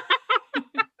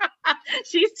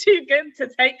 She's too good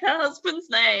to take her husband's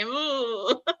name.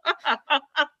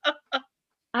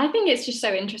 I think it's just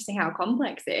so interesting how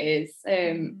complex it is,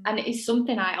 and it is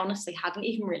something I honestly hadn't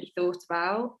even really thought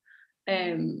about.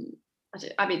 I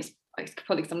mean, it's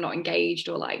probably because I'm not engaged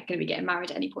or like going to be getting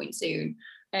married at any point soon,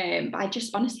 but I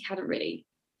just honestly hadn't really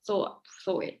thought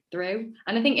it through.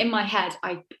 And I think in my head,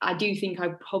 I do think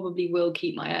I probably will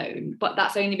keep my own, but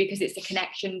that's only because it's a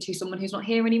connection to someone who's not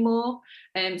here anymore.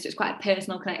 So it's quite a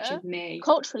personal connection for me.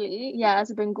 Culturally, yeah, as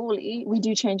a Bengali, we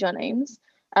do change our names.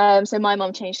 So my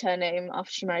mum changed her name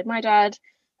after she married my dad.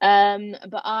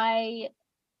 But I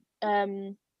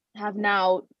have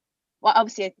now, well,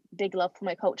 obviously a big love for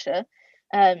my culture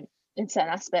in certain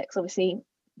aspects. Obviously,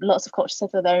 lots of cultures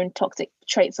have their own toxic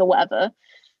traits or whatever.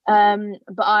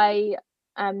 But I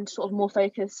am sort of more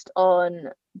focused on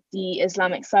the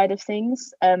Islamic side of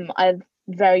things. I'm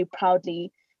very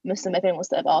proudly Muslim. If anyone wants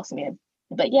to ever ask me,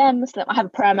 but yeah, I'm Muslim. I have a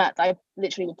prayer mat. I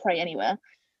literally will pray anywhere.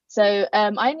 So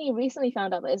I only recently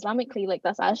found out that Islamically, like,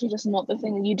 that's actually just not the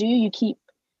thing that you do. You keep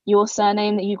your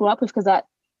surname that you grew up with, because that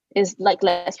is like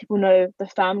lets people know the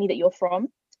family that you're from.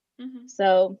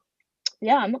 So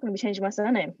yeah, I'm not going to be changing my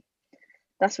surname.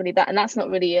 That's really that, and that's not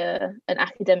really an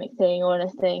academic thing or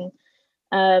anything.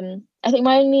 I think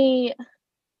my only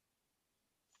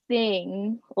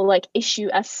thing or like issue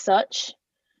as such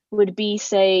would be,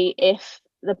 say, if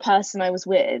the person I was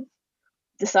with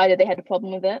decided they had a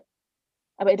problem with it.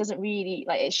 But it doesn't really,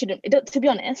 like, it shouldn't, to be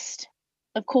honest,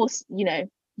 of course, you know,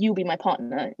 you'll be my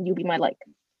partner, you'll be my, like,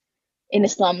 in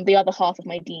Islam, the other half of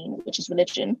my deen, which is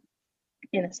religion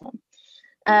in Islam.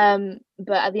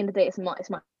 But at the end of the day, it's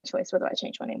my choice whether I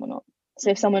change my name or not. So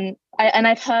if someone, and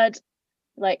I've heard,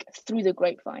 like, through the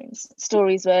grapevines,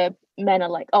 stories where men are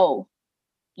like, oh,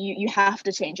 you have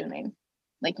to change your name.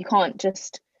 Like, you can't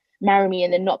just marry me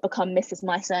and then not become Mrs.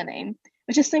 my surname,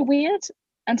 which is so weird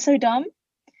and so dumb.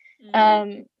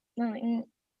 And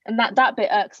that bit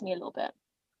irks me a little bit,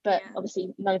 but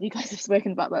obviously none of you guys have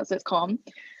spoken about that, so it's calm.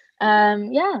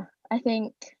 I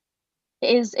think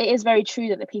it is very true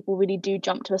that the people really do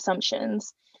jump to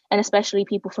assumptions, and especially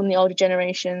people from the older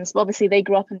generations. But obviously they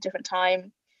grew up in a different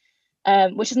time,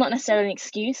 which is not necessarily an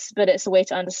excuse, but it's a way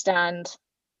to understand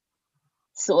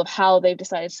sort of how they've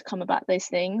decided to come about those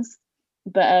things.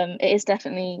 But it is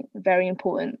definitely very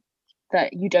important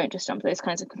that you don't just jump to those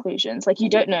kinds of conclusions. Like, you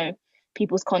don't know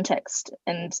people's context.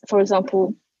 And for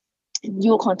example,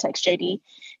 your context, Jodie,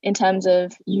 in terms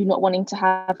of you not wanting to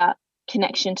have that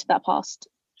connection to that past,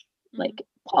 like,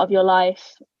 part of your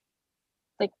life,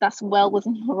 like, that's well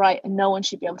within your right, and no one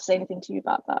should be able to say anything to you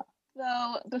about that.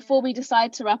 So before we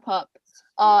decide to wrap up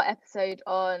our episode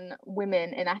on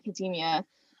women in academia,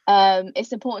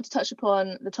 it's important to touch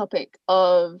upon the topic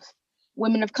of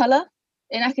women of colour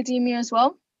in academia as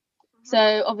well. So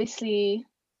obviously,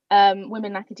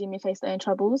 women in academia face their own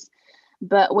troubles,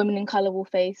 but women in colour will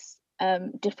face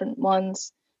different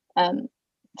ones,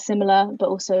 similar but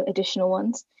also additional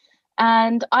ones.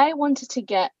 And I wanted to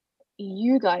get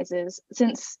you guys's,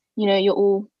 since, you know, you're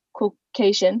all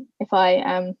Caucasian, if I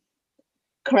am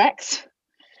correct,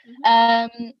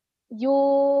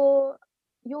 your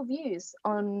views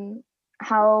on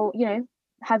how, you know,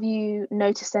 have you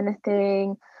noticed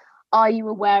anything? Are you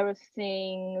aware of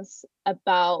things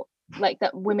about like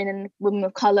that women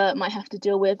of color might have to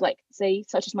deal with, like say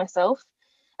such as myself,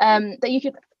 that you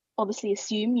could obviously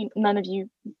assume none of you,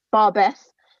 bar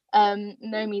Beth,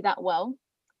 know me that well.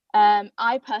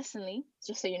 I personally,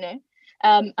 just so you know,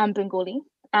 am Bengali,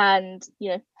 and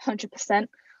 100%,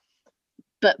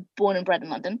 but born and bred in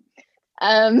London,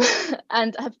 and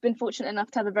have been fortunate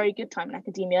enough to have a very good time in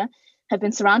academia, have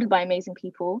been surrounded by amazing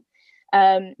people,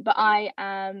 but I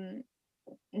am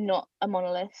not a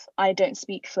monolith. I don't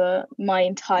speak for my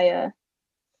entire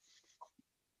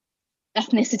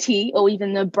ethnicity or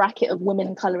even the bracket of women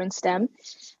in color in STEM,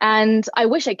 and I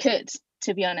wish I could,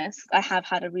 to be honest. I have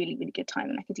had a really, really good time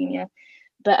in academia,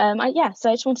 but so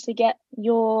I just wanted to get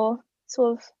your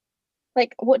sort of,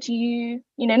 like, what do you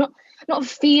not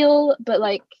feel, but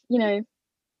like,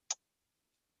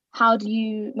 how do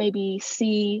you maybe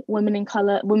see women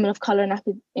of color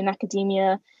in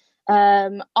academia?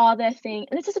 Are there things,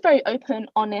 and this is a very open,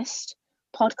 honest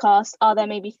podcast, are there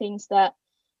maybe things that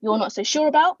you're not so sure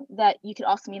about that you could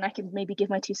ask me and I could maybe give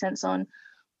my 2 cents on?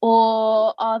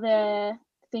 Or are there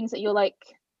things that you're like,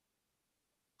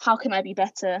 how can I be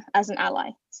better as an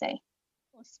ally, say?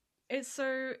 It's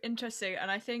so interesting,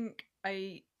 and I think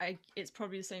I it's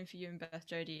probably the same for you and Beth,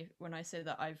 Jodie, when I say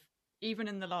that even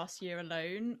in the last year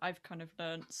alone, I've kind of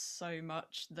learned so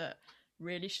much that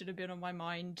really should have been on my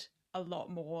mind a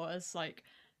lot more, as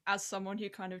someone who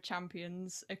kind of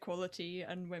champions equality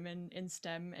and women in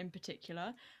STEM in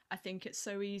particular. I think it's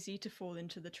so easy to fall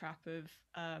into the trap of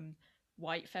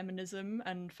white feminism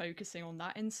and focusing on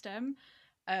that in STEM.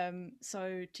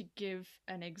 So to give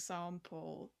an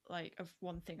example, like, of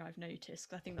one thing I've noticed,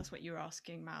 'cause I think that's what you were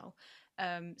asking, Mal.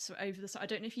 So I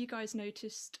don't know if you guys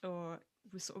noticed or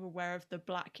were sort of aware of the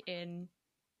Black in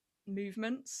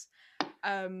movements.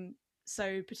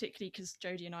 So particularly because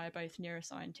Jodie and I are both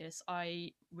neuroscientists,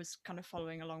 I was kind of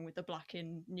following along with the Black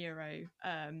in Neuro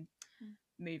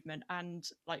movement, and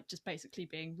like just basically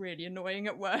being really annoying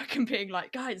at work and being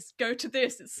like, guys, go to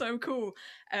this, it's so cool.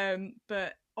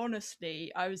 But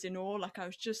honestly, I was in awe. Like, I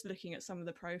was just looking at some of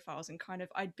the profiles and kind of,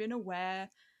 I'd been aware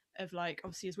of, like,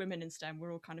 obviously as women in STEM,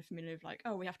 we're all kind of familiar with, like,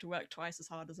 oh, we have to work twice as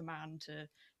hard as a man to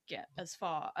get as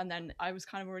far. And then I was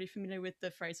kind of already familiar with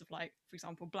the phrase of, like, for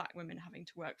example, Black women having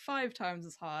to work 5 times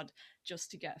as hard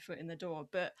just to get a foot in the door.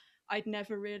 But I'd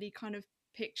never really kind of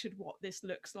pictured what this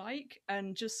looks like,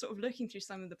 and just sort of looking through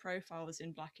some of the profiles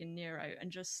in Black in Neuro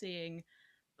and just seeing,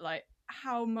 like,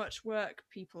 how much work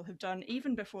people have done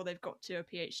even before they've got to a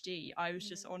PhD. I was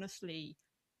just honestly,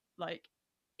 like,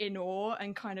 in awe,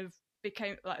 and kind of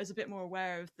became, like, I was a bit more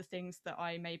aware of the things that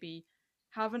I maybe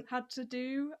haven't had to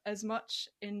do as much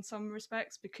in some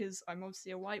respects, because I'm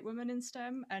obviously a white woman in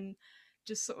STEM, and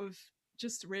just sort of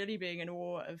just really being in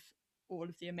awe of all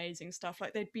of the amazing stuff.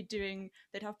 Like, they'd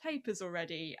have papers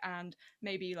already, and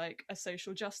maybe like a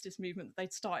social justice movement that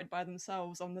they'd started by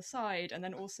themselves on the side, and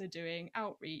then also doing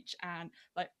outreach and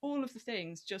like all of the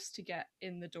things just to get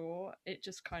in the door. It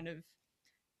just kind of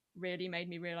really made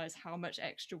me realize how much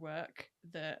extra work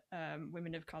that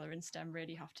women of color in STEM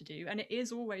really have to do. And it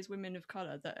is always women of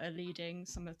color that are leading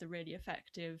some of the really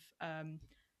effective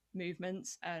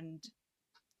movements and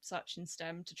such in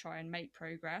STEM to try and make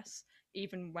progress,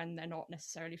 even when they're not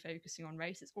necessarily focusing on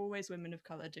race. It's always women of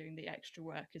color doing the extra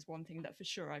work, is one thing that for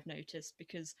sure I've noticed,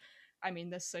 because I mean,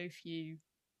 there's so few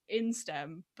in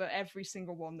STEM, but every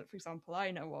single one that, for example,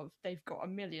 I know of, they've got a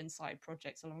million side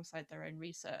projects alongside their own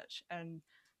research. And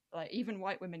like, even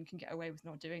white women can get away with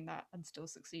not doing that and still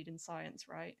succeed in science,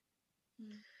 right?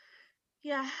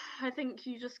 Yeah, I think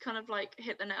you just kind of like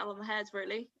hit the nail on the head,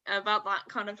 really, about that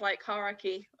kind of like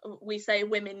hierarchy. We say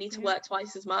women need to work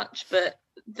twice as much, but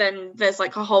then there's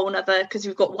like a whole nother, because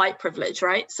we've got white privilege,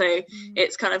 right? So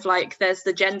it's kind of like there's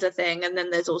the gender thing, and then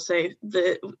there's also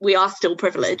we are still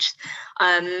privileged.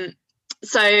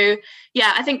 So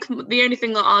yeah, I think the only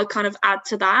thing that I'll kind of add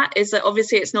to that is that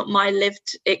obviously it's not my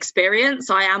lived experience.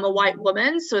 I am a white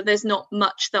woman, so there's not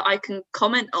much that I can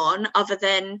comment on other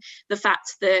than the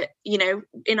fact that, you know,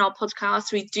 in our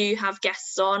podcast we do have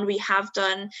guests on. We have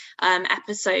done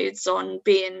episodes on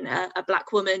being a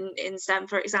Black woman in STEM,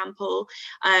 for example,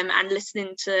 and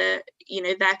listening to, you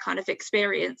know, their kind of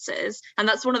experiences. And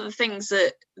that's one of the things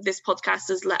that this podcast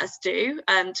has let us do,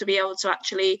 to be able to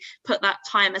actually put that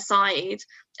time aside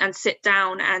and sit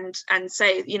down and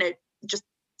say, you know, just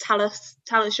tell us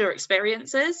your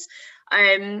experiences.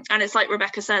 And it's like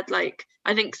Rebecca said, like,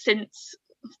 I think since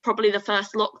probably the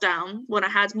first lockdown, when I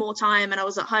had more time and I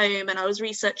was at home and I was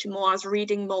researching more, I was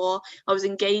reading more, I was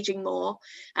engaging more,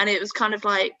 and it was kind of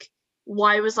like,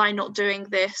 why was I not doing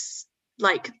this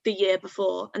like the year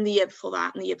before, and the year before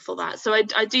that, and the year before that. So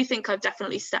I do think I've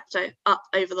definitely stepped up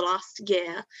over the last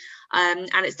year, and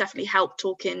it's definitely helped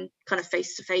talking kind of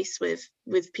face to face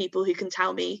with people who can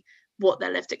tell me what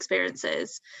their lived experience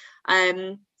is.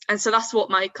 And so that's what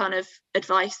my kind of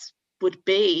advice would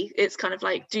be. It's kind of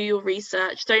like, do your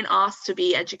research, don't ask to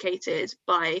be educated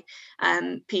by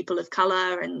people of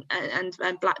color and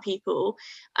Black people.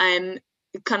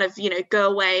 Kind of, you know, go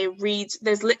away, read,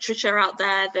 there's literature out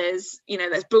there, there's, you know,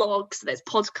 there's blogs, there's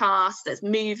podcasts, there's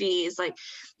movies, like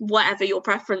whatever your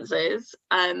preference is,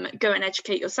 go and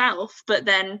educate yourself. But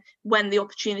then when the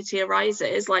opportunity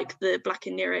arises, like the Black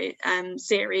in Neuro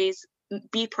series,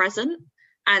 be present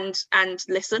and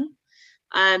listen.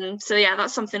 So yeah,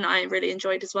 that's something I really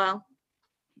enjoyed as well.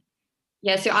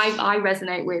 Yeah, so I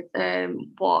resonate with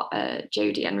what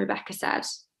Jodie and Rebecca said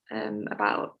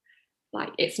about,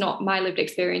 like, it's not my lived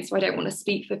experience, so I don't want to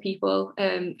speak for people,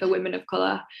 for women of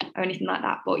colour or anything like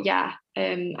that. But yeah,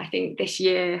 I think this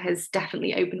year has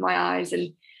definitely opened my eyes,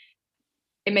 and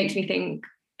it makes me think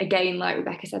again, like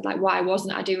Rebecca said, like, why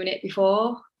wasn't I doing it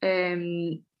before?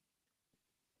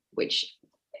 Which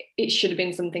it should have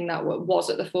been something that was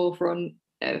at the forefront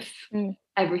of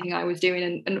everything I was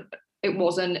doing, and it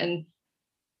wasn't, and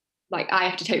like I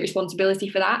have to take responsibility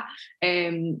for that.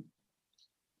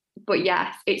 But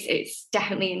yeah, it's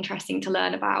definitely interesting to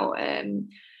learn about the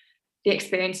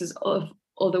experiences of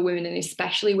other women, and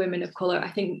especially women of colour.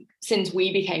 I think since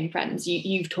we became friends,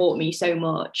 you've taught me so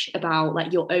much about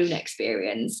like your own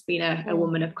experience being a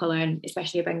woman of colour, and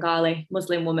especially a Bengali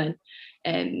Muslim woman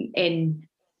in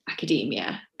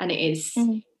academia. And it's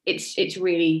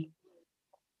really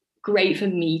great for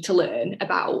me to learn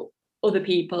about other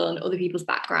people and other people's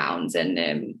backgrounds,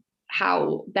 and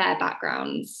how their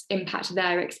backgrounds impact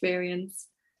their experience.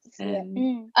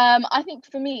 I think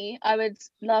for me, I would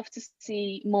love to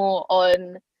see more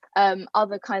on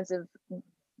other kinds of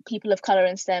people of colour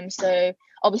in STEM. So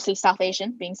obviously South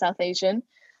Asian, being South Asian,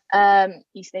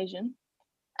 East Asian,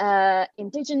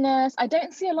 Indigenous. I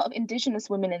don't see a lot of Indigenous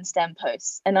women in STEM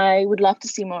posts, and I would love to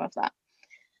see more of that.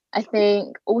 I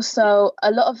think also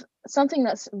a lot of something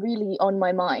that's really on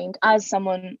my mind as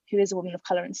someone who is a woman of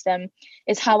colour in STEM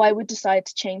is how I would decide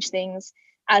to change things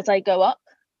as I go up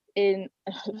in,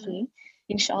 hopefully,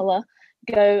 inshallah,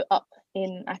 go up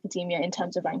in academia in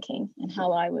terms of ranking, and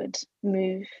how I would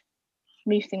move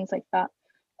things like that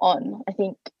on. I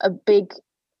think a big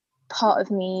part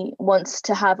of me wants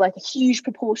to have like a huge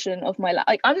proportion of my life.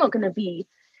 Like, I'm not going to be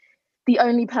the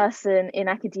only person in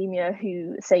academia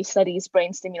who, say, studies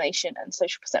brain stimulation and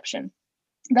social perception.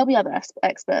 There'll be other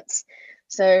experts.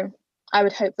 So I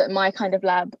would hope that my kind of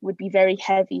lab would be very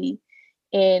heavy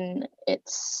in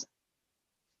its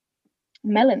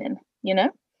melanin, you know?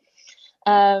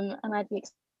 And I'd be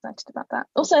excited about that.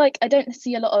 Also, like, I don't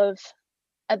see a lot of,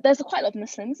 there's quite a lot of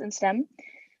Muslims in STEM,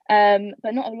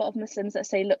 but not a lot of Muslims that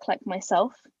say look like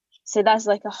myself. So that's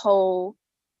like a whole,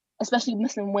 especially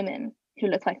Muslim women who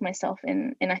look like myself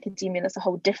in academia, that's a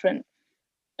whole different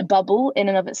bubble in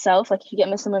and of itself. Like, if you get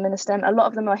Muslim women in STEM, a lot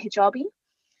of them are hijabi,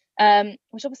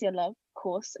 which obviously I love, of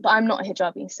course, but I'm not a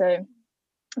hijabi, so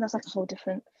that's like a whole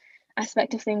different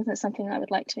aspect of things. And it's something I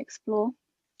would like to explore,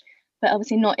 but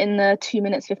obviously not in the 2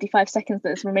 minutes 55 seconds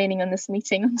that's remaining on this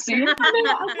meeting on Zoom.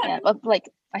 Yeah, but like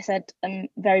I said, I'm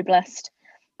very blessed,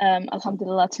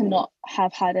 alhamdulillah, to not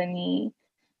have had any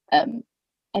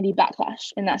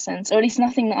backlash in that sense, or at least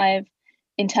nothing that I've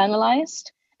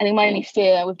internalized. I think my only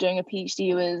fear with doing a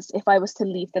PhD was if I was to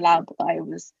leave the lab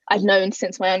that I've known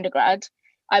since my undergrad,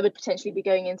 I would potentially be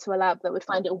going into a lab that would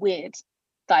find it weird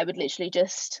that I would literally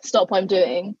just stop what I'm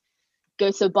doing, go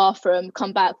to the bathroom,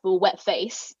 come back with a wet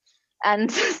face,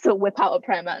 and still whip out a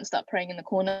prayer mat and start praying in the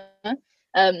corner.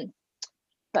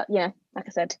 But yeah, like I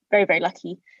said, very, very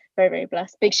lucky. Very, very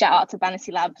blessed. Big shout out to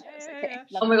Vanity Lab.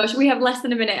 Oh my gosh, we have less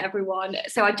than a minute, everyone.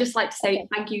 So I'd just like to say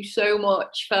thank you so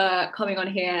much for coming on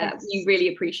here. Yes. We really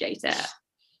appreciate it.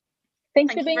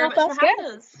 Thanks for being our first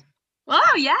guest. Wow,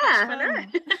 yeah, I know.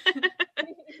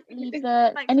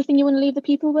 Anything you want to leave the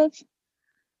people with?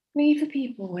 Leave the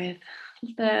people with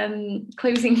the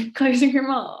closing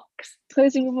remarks.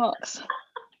 Closing remarks.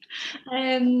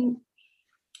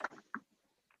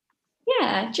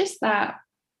 Yeah, just that.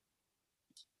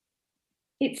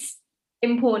 It's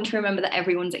important to remember that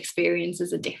everyone's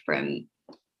experiences are different.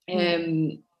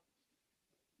 Like,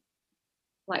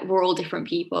 we're all different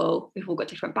people. We've all got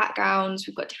different backgrounds.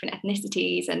 We've got different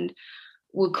ethnicities, and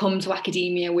we'll come to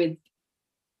academia with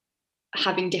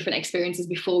having different experiences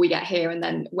before we get here. And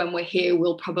then when we're here,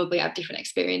 we'll probably have different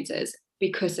experiences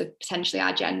because of potentially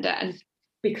our gender and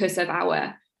because of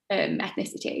our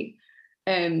ethnicity.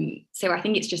 So I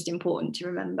think it's just important to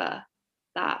remember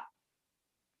that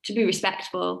to be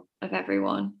respectful of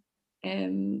everyone,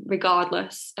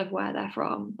 regardless of where they're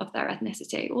from, of their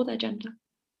ethnicity or their gender.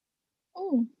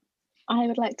 Oh, I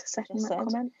would like to second that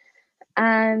comment.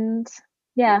 And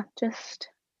yeah, just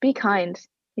be kind.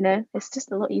 You know, it's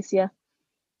just a lot easier.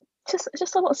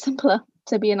 Just a lot simpler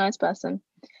to be a nice person.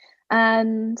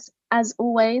 And as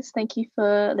always, thank you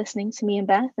for listening to me and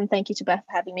Beth, and thank you to Beth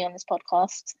for having me on this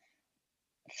podcast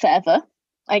forever,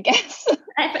 I guess.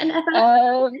 Ever and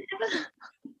ever.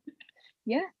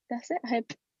 Yeah, that's it. I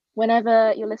hope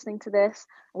whenever you're listening to this,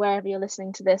 wherever you're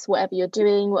listening to this, whatever you're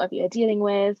doing, whatever you're dealing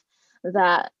with,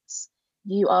 that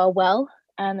you are well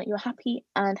and that you're happy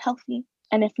and healthy.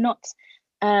 And if not,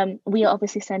 we are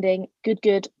obviously sending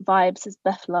good vibes, as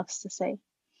Beth loves to say,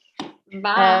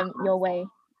 your way.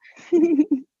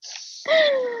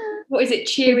 What is it?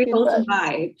 Cheery, wholesome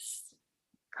vibes.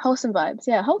 Wholesome vibes,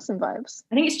 yeah, wholesome vibes.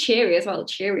 I think it's cheery as well.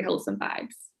 Cheery, wholesome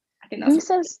vibes. I think that's. Who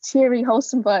says cheery,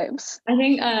 wholesome vibes? I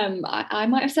think I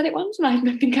might have said it once, and I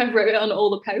think I wrote it on all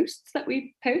the posts that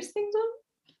we post things on.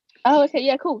 Oh, okay,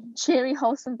 yeah, cool. Cheery,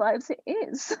 wholesome vibes. It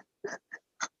is.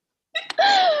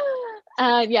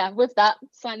 Yeah, with that,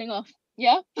 signing off.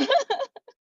 Yeah.